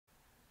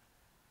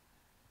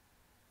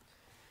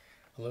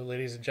Hello,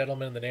 ladies and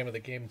gentlemen. The name of the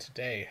game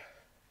today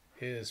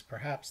is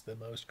perhaps the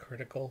most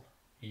critical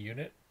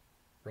unit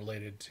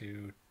related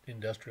to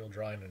industrial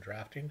drawing and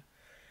drafting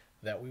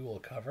that we will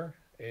cover.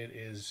 It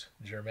is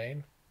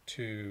germane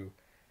to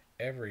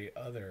every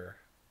other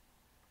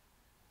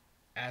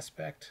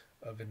aspect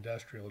of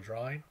industrial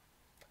drawing.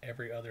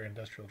 Every other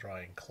industrial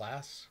drawing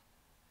class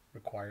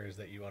requires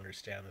that you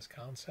understand this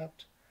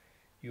concept.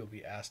 You will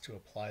be asked to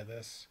apply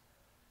this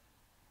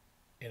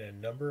in a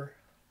number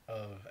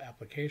of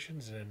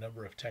applications in a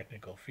number of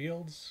technical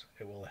fields.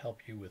 It will help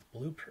you with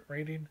blueprint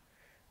rating.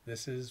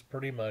 This is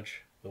pretty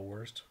much the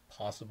worst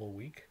possible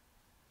week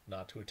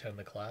not to attend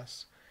the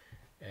class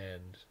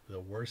and the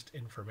worst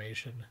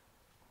information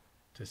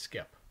to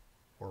skip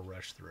or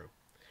rush through.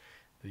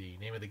 The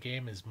name of the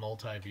game is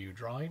multi-view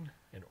drawing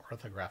and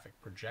orthographic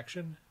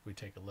projection. We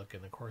take a look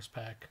in the course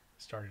pack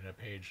starting at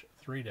page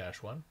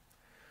 3-1.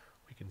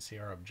 We can see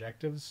our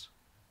objectives,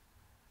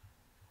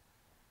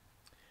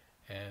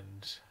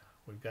 and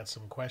we've got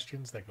some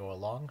questions that go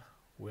along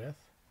with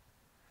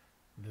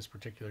this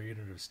particular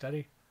unit of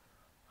study.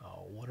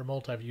 What are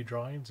multi-view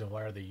drawings and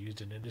why are they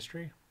used in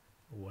industry?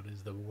 What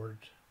does the word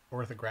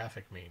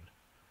orthographic mean?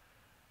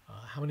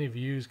 How many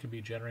views can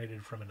be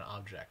generated from an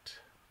object?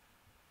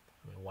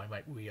 Why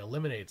might we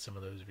eliminate some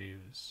of those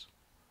views?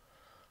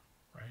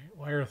 Right?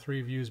 Why are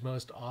 3 views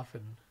most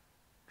often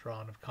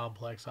drawn of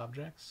complex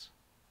objects?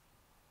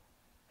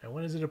 And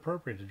when is it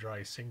appropriate to draw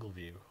a single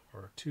view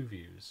or 2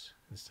 views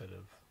instead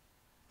of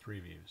 3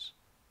 views?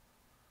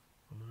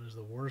 What is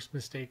the worst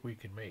mistake we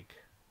can make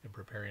in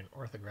preparing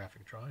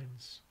orthographic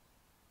drawings?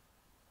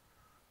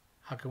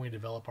 How can we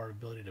develop our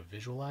ability to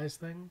visualize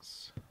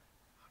things?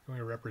 How can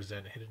we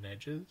represent hidden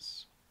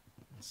edges,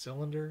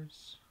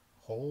 cylinders,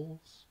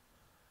 holes?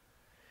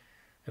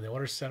 And then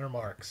what are center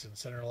marks and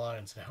center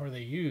lines, and how are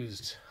they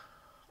used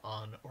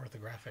on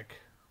orthographic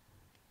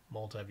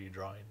multi-view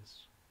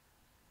drawings?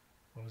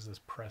 What is this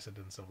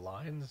precedence of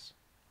lines?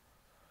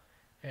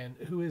 And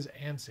who is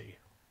ANSI?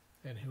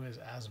 And who is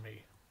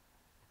ASME?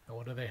 And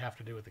what do they have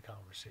to do with the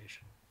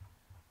conversation?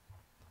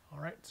 All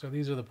right, so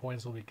these are the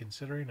points we'll be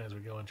considering as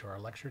we go into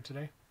our lecture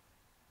today.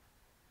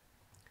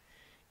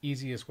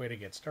 Easiest way to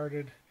get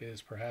started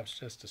is perhaps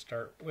just to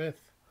start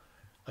with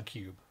a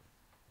cube.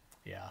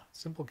 Yeah,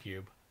 simple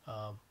cube.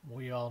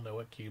 We all know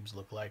what cubes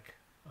look like.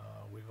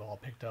 We've all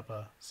picked up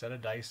a set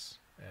of dice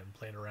and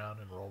played around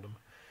and rolled them,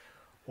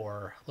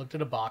 or looked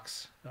at a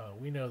box.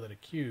 We know that a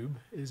cube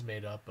is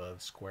made up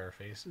of square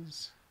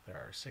faces. There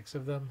are 6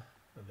 of them.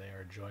 They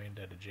are joined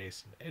at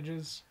adjacent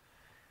edges,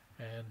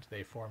 and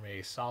they form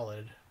a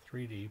solid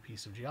 3D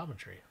piece of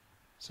geometry.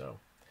 So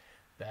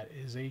that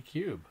is a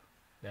cube.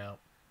 Now,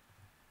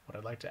 what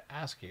I'd like to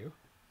ask you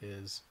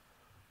is,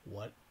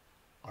 what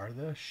are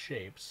the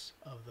shapes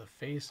of the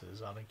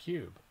faces on a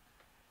cube?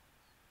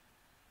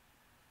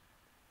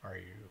 Are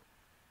you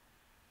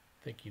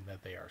thinking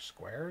that they are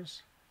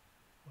squares?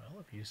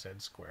 Well, if you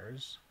said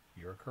squares,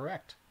 you're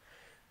correct.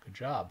 Good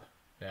job.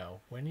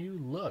 Now, when you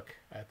look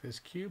at this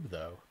cube,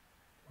 though,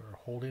 we're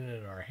holding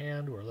it in our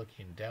hand, we're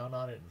looking down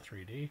on it in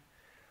 3D.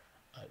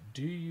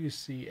 Do you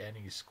see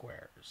any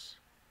squares?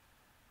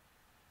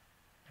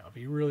 Now,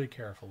 be really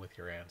careful with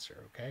your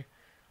answer, okay?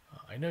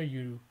 I know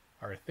you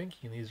are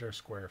thinking these are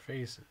square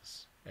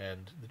faces,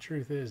 and the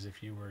truth is,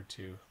 if you were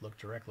to look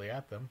directly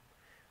at them,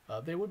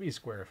 they would be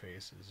square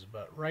faces,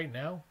 but right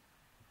now,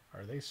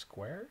 are they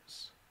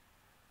squares?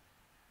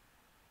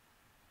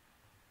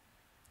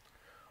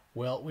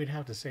 Well, we'd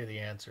have to say the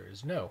answer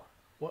is no.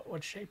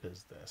 What shape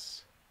is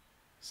this?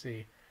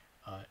 See,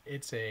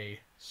 it's a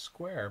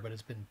square, but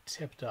it's been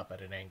tipped up at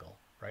an angle,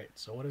 right?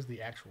 So what is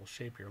the actual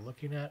shape you're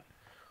looking at?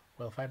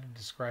 Well, if I had to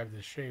describe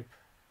this shape,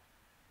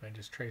 I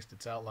just traced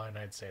its outline,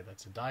 I'd say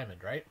that's a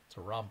diamond, right? It's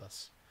a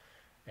rhombus.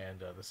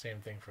 And the same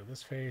thing for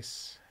this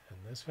face and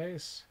this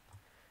face.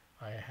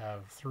 I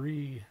have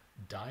 3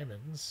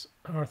 diamonds,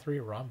 or 3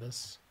 rhombi,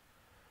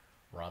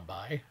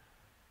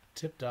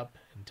 tipped up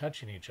and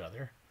touching each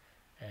other.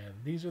 And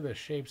these are the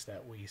shapes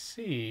that we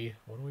see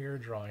when we are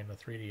drawing a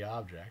 3D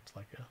object,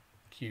 like a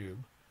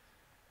cube.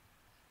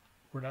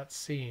 We're not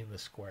seeing the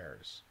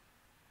squares.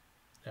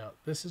 Now,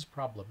 this is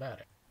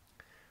problematic,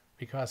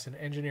 because in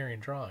engineering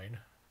drawing,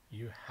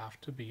 you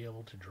have to be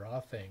able to draw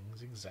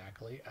things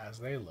exactly as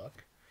they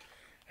look,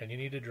 and you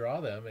need to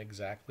draw them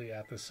exactly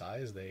at the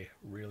size they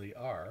really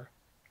are,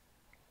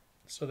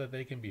 so that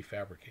they can be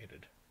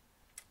fabricated,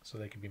 so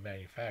they can be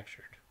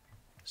manufactured,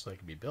 so they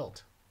can be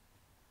built.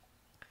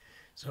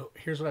 So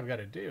here's what I've got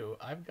to do.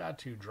 I've got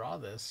to draw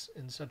this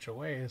in such a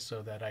way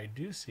so that I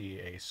do see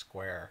a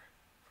square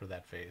for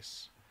that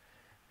face,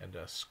 and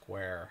a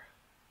square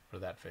for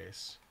that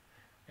face,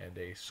 and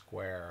a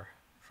square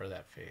for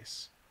that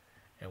face.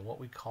 And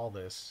what we call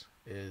this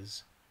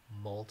is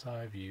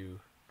multi-view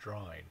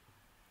drawing.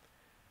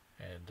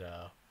 And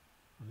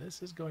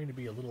this is going to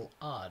be a little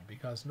odd,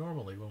 because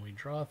normally when we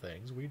draw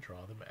things, we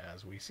draw them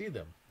as we see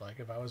them. Like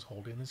if I was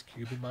holding this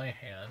cube in my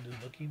hand and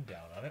looking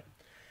down on it,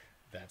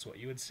 that's what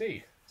you would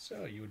see.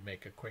 So you would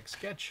make a quick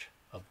sketch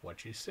of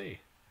what you see.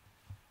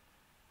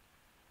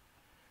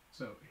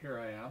 So here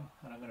I am,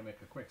 and I'm going to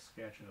make a quick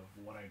sketch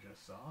of what I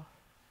just saw.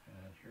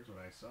 And here's what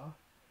I saw.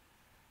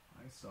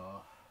 I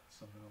saw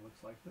something that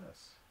looks like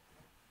this.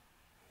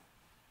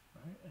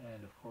 Right?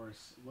 And of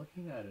course,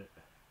 looking at it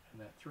in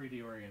that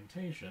 3D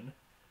orientation,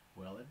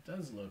 well, it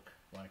does look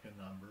like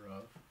a number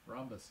of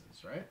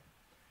rhombuses, right?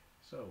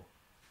 So,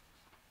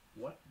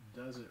 what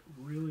does it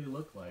really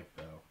look like,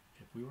 though,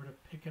 if we were to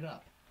pick it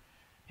up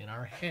in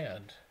our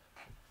hand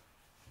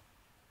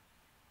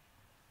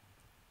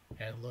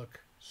and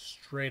look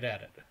straight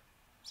at it?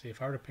 See,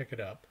 if I were to pick it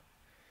up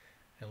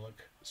and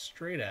look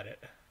straight at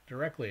it,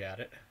 directly at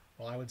it,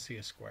 well, I would see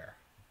a square.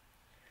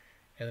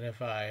 And then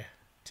if I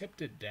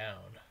tipped it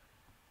down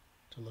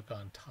to look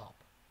on top,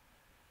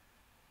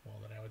 well,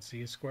 then I would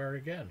see a square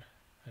again.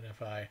 And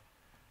if I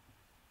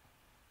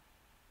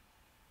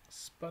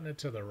spun it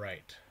to the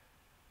right,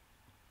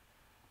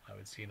 I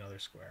would see another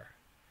square.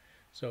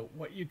 So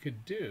what you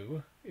could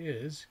do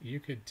is you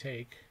could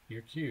take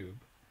your cube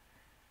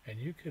and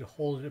you could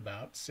hold it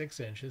about 6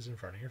 inches in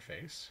front of your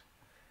face,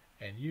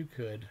 and you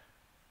could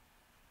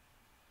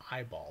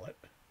eyeball it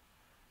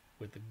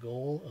with the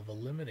goal of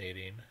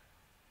eliminating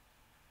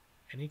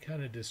any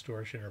kind of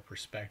distortion or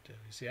perspective.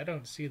 You see, I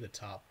don't see the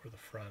top or the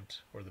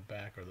front or the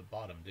back or the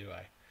bottom, do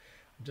I?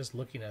 I'm just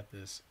looking at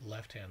this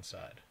left-hand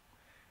side.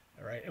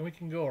 All right, and we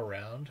can go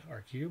around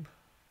our cube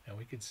and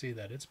we can see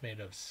that it's made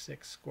of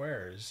 6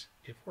 squares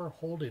if we're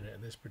holding it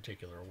in this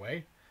particular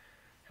way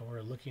and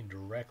we're looking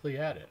directly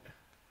at it.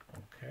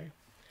 Okay,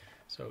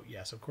 so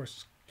yes, of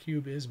course,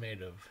 cube is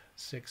made of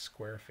 6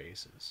 square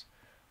faces,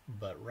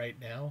 but right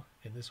now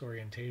in this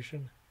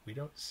orientation we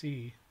don't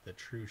see the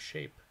true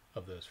shape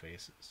of those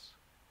faces.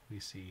 We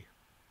see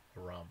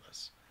a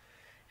rhombus.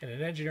 And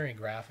in engineering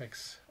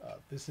graphics,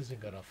 this isn't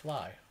going to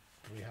fly.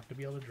 We have to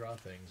be able to draw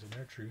things in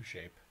their true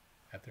shape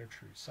at their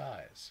true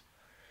size.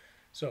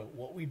 So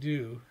what we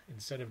do,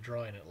 instead of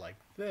drawing it like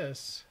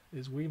this,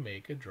 is we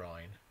make a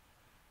drawing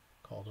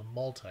called a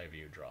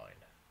multi-view drawing.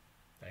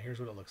 Now here's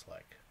what it looks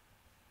like.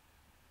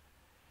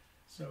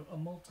 So a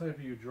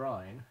multi-view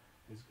drawing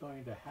is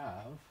going to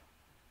have,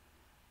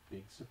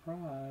 big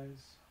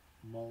surprise,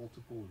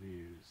 multiple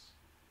views.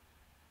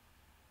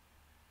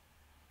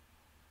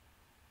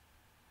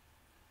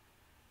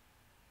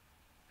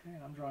 Okay,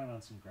 I'm drawing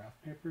on some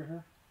graph paper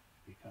here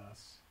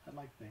because I'd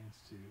like things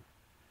to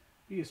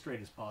be as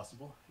straight as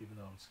possible, even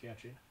though I'm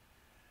sketching.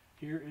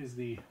 Here is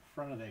the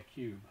front of that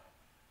cube.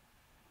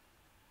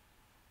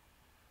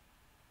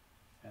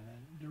 And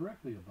then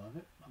directly above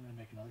it, I'm going to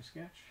make another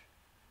sketch.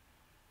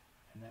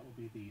 And that will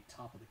be the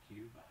top of the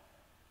cube.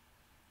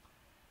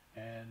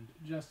 And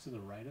just to the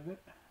right of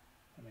it,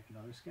 I make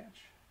another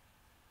sketch.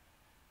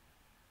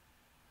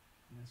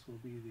 And this will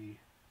be the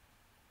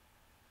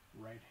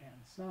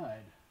right-hand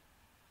side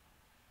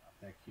of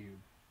that cube.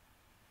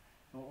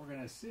 And what we're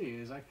going to see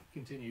is I can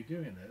continue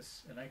doing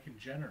this, and I can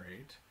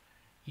generate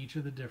each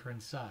of the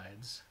different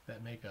sides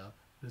that make up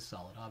this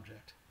solid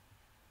object.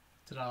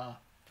 Ta-da!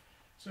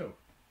 So,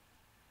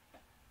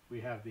 we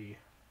have the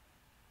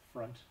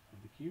front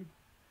of the cube,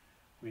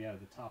 we have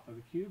the top of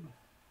the cube,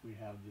 we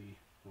have the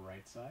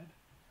right side,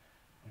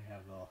 we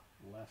have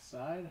the left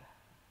side,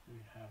 we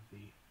have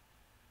the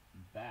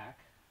back,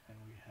 and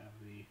we have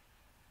the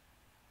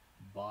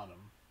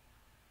bottom.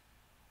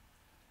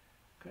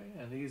 Okay,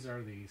 and these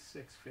are the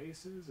 6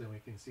 faces, and we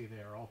can see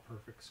they are all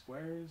perfect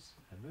squares,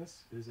 and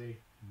this is a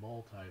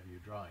multi-view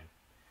drawing.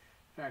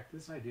 In fact,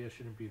 this idea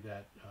shouldn't be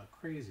that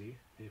crazy.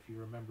 If you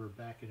remember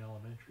back in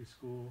elementary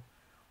school,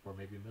 or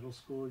maybe middle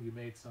school, you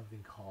made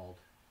something called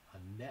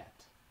a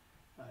net.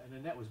 And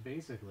a net was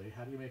basically,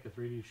 how do you make a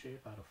 3D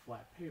shape out of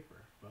flat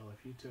paper? Well,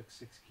 if you took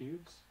 6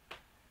 cubes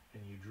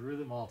and you drew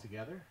them all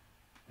together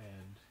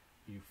and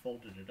you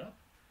folded it up,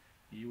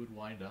 you would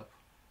wind up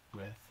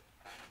with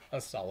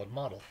a solid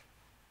model.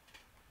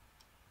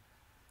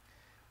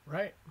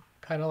 Right?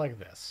 Kind of like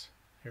this.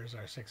 Here's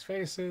our 6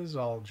 faces,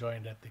 all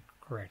joined at the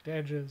correct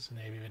edges, and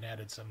they've even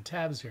added some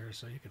tabs here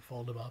so you could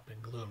fold them up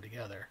and glue them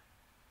together.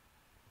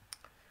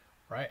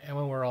 Right? And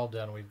when we're all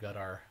done, we've got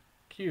our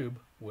cube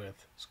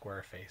with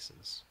square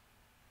faces.